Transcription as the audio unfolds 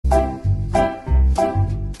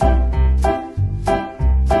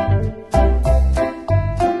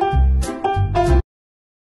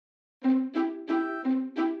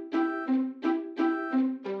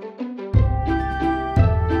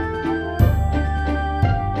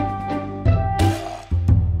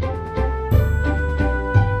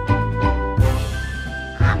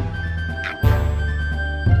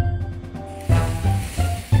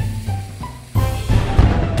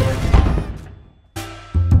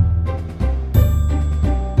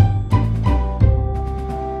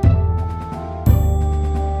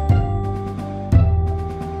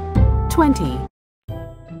20.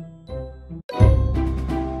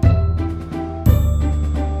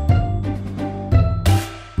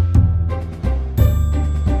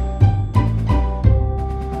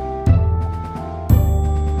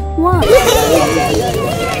 One.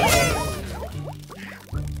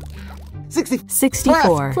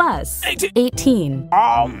 64 plus 18.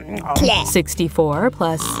 64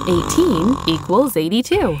 plus 18 equals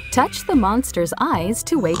 82. Touch the monster's eyes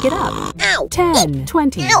to wake it up. 10,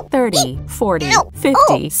 20, 30, 40,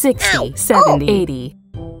 50, 60, 70, 80,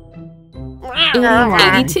 81,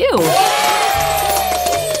 82.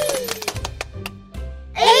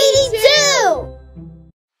 82!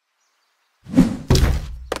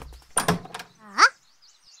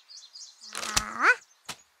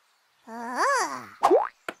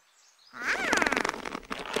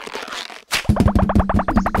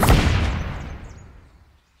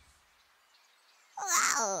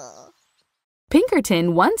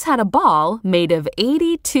 Pinkerton once had a ball made of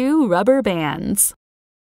 82 rubber bands.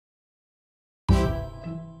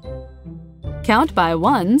 Count by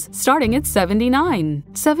ones starting at 79.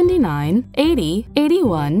 79, 80,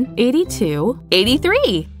 81, 82,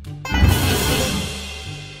 83.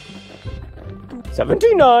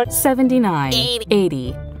 79. 79,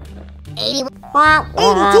 80,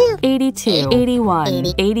 82, 81,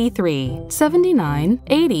 83, 79,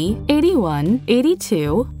 80, 81,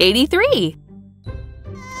 82, 83.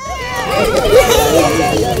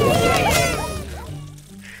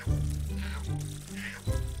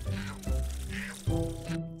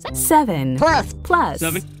 7 plus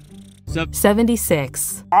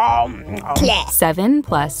 76. 7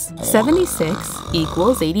 plus 76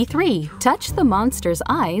 equals 83. Touch the monster's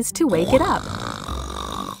eyes to wake it up.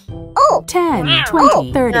 10,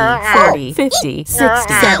 20, 30, 40, 50,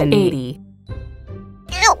 60, 70, 80,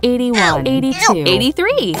 81, 82,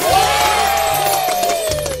 83.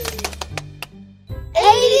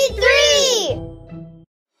 83!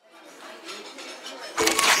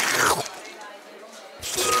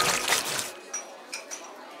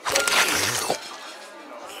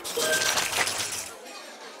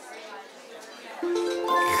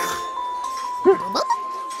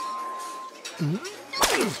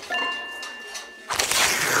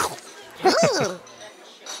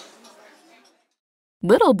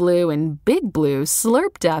 Little Blue and Big Blue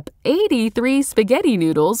slurped up 83 spaghetti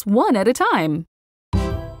noodles one at a time.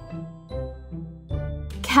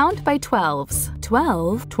 Count by 12s.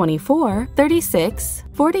 12, 24, 36,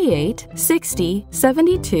 48, 60,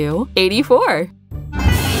 72, 84.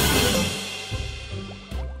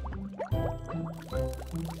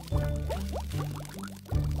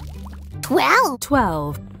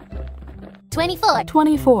 12, 24,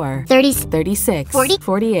 24, 30, 36, 40,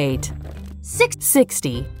 48,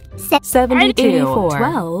 60, 72, 72,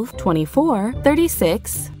 12, 24,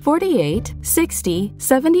 36, 48, 60,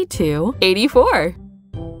 72, 84.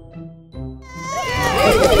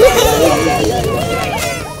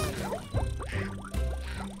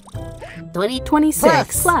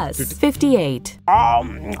 26 plus 58.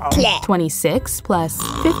 26 plus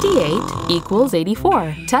 58 equals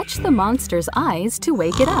 84. Touch the monster's eyes to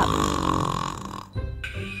wake it up.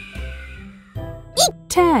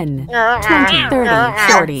 10, 20, 30,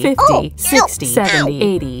 40, 50, 60, 70,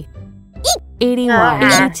 80, 81,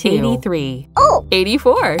 82, 83,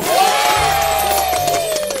 84.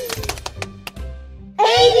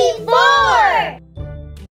 84!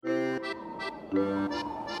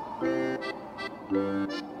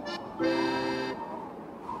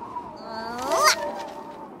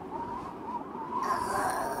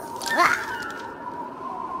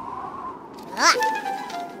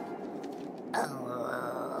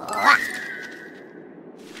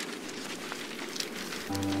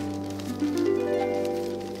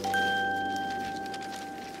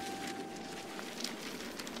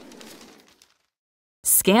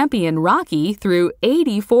 Scampy and Rocky threw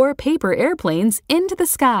 84 paper airplanes into the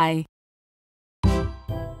sky.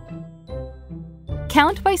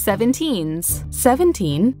 Count by 17s.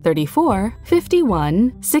 17, 34,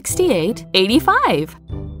 51, 68, 85.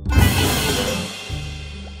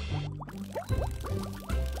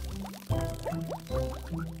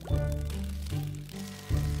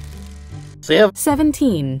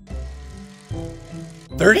 17,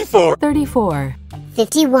 34, 34,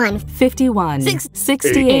 51, 51,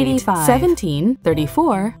 60, 85, 17,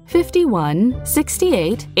 34, 51,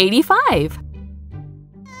 68, 85.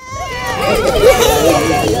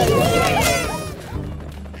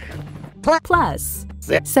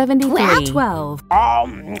 73, 12.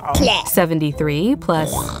 73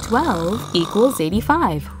 plus 12 equals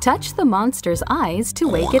 85. Touch the monster's eyes to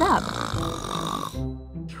wake it up.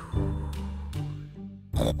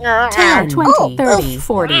 10, 20, 30,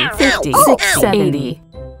 40, 50, 60, 70,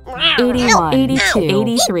 81, 82,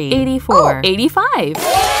 83, 84, 85.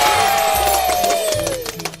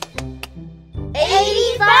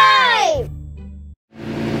 85!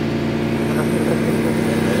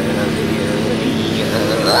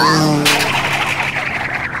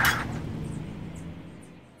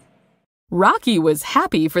 Rocky was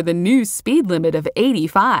happy for the new speed limit of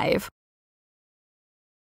 85.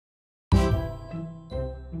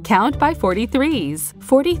 Count by 43s.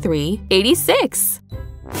 43, 86.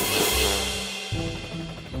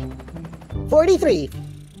 43.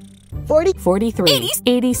 40. 43,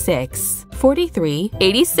 86. 43,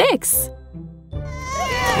 86.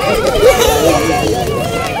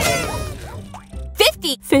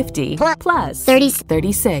 50. 50 plus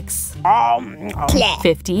 36.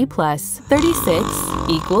 50 plus 36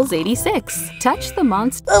 equals 86. Touch the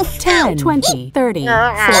monster. 10, 20, 30,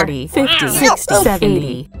 40, 50, 60,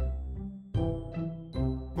 70,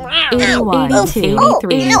 81, 82,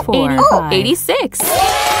 83, 84, 85, 86.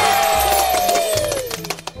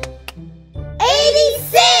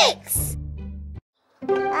 86!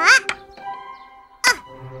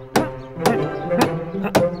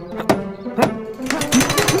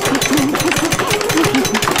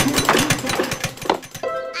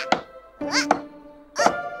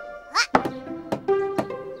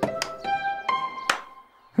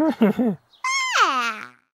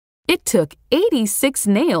 It took 86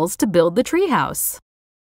 nails to build the treehouse.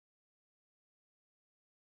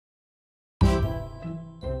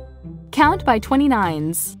 Count by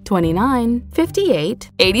 29s. 29,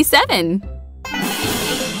 58, 87.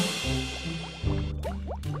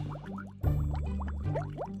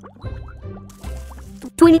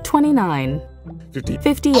 29, 50.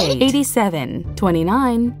 58, 87,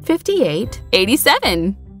 29, 58,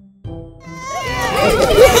 87.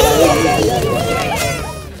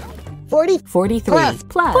 40. 43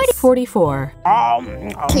 plus 44.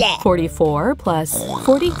 44 plus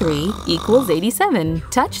 43 equals 87.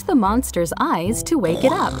 Touch the monster's eyes to wake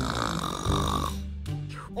it up.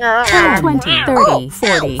 10, 20, 30,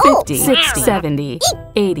 40, 50, 60, 70,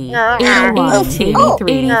 80, 81, 83,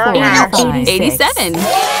 84, 85, 87.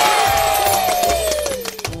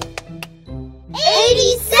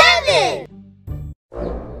 87!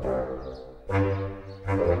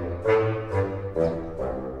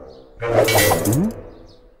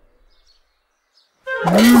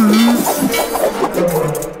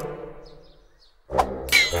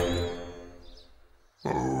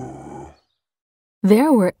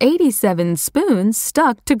 There were 87 spoons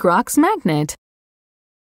stuck to Grok's magnet.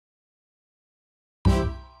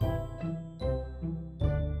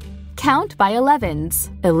 Count by 11s.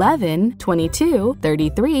 11, 22,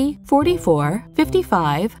 33, 44,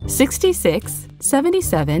 55, 66,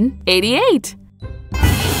 77, 88.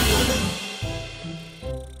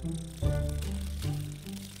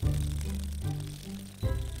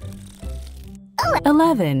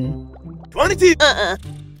 11, 22.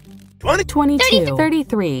 22,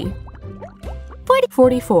 33,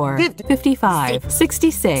 44, 55,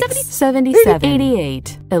 66, 77,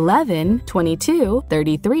 88, 11, 22,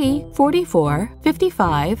 33, 44,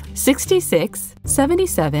 55, 66,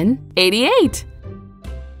 77, 88.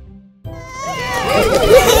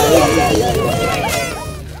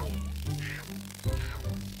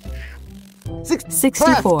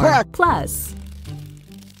 64 plus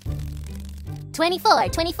 24.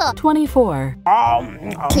 24.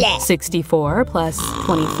 64 plus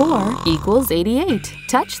 24 equals 88.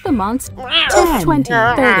 Touch the monster. 10, 20,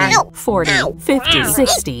 30, 40, 50,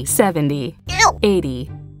 60, 70,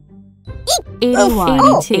 80, 81,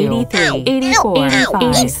 82, 83, 84, 85,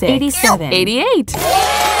 86, 87, 88.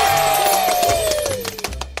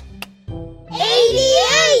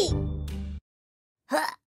 88!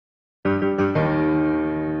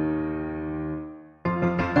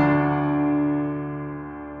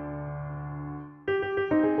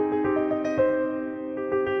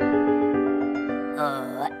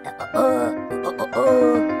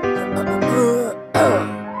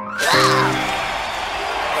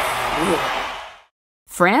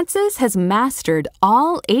 Francis has mastered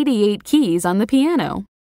all 88 keys on the piano.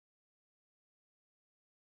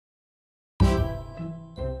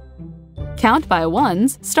 Count by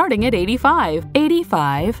ones starting at 85.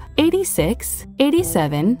 85, 86,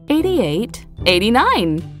 87, 88,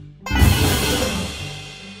 89.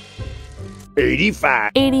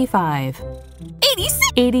 85. 85, 86,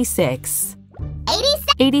 86!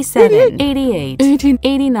 87, 88,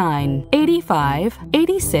 89, 85,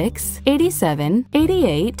 86, 87,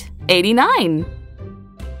 88, 89. 89!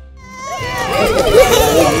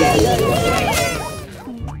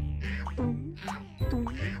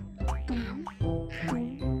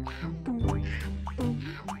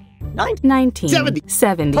 19. 70.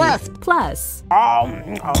 70 Plus. plus.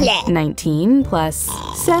 Plus. 19 plus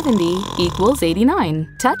 70 equals 89.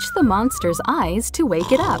 Touch the monster's eyes to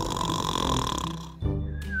wake it up.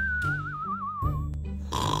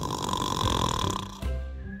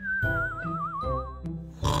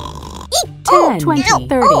 10, 20,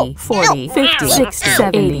 30, 40, 50, 60,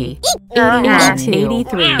 70, 81,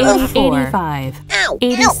 83, 84, 85,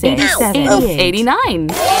 86, 87, 89.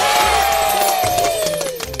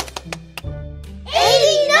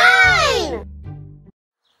 89!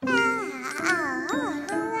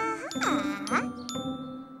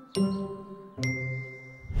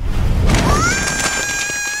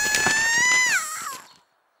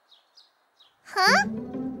 Huh?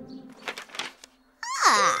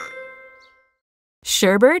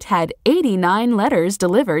 Sherbert had 89 letters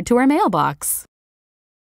delivered to her mailbox.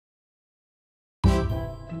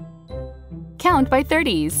 Count by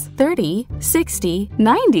 30s. 30, 60,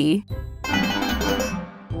 90.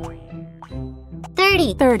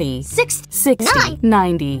 30. 30, 60,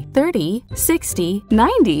 90. 30, 60,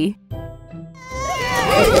 90.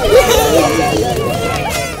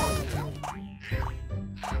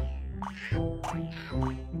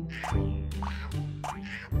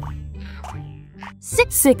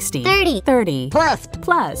 60, 30 Plus.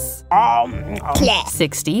 plus. Plus.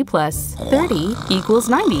 60 plus 30 equals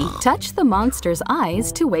 90. Touch the monster's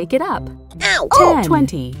eyes to wake it up. 10,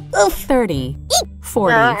 20, 30,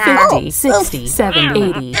 40, 50, 60,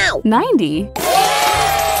 70, 80, 90.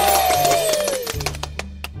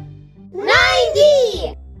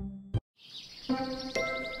 90!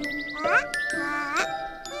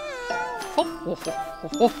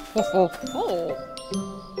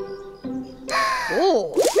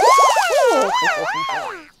 Oh.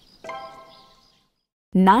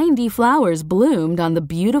 90 flowers bloomed on the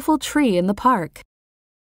beautiful tree in the park.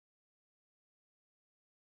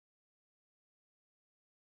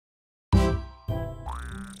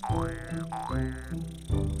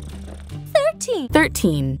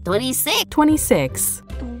 13, 26. 26,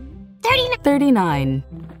 39. 39,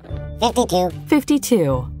 52.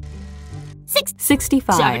 52,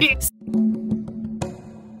 65,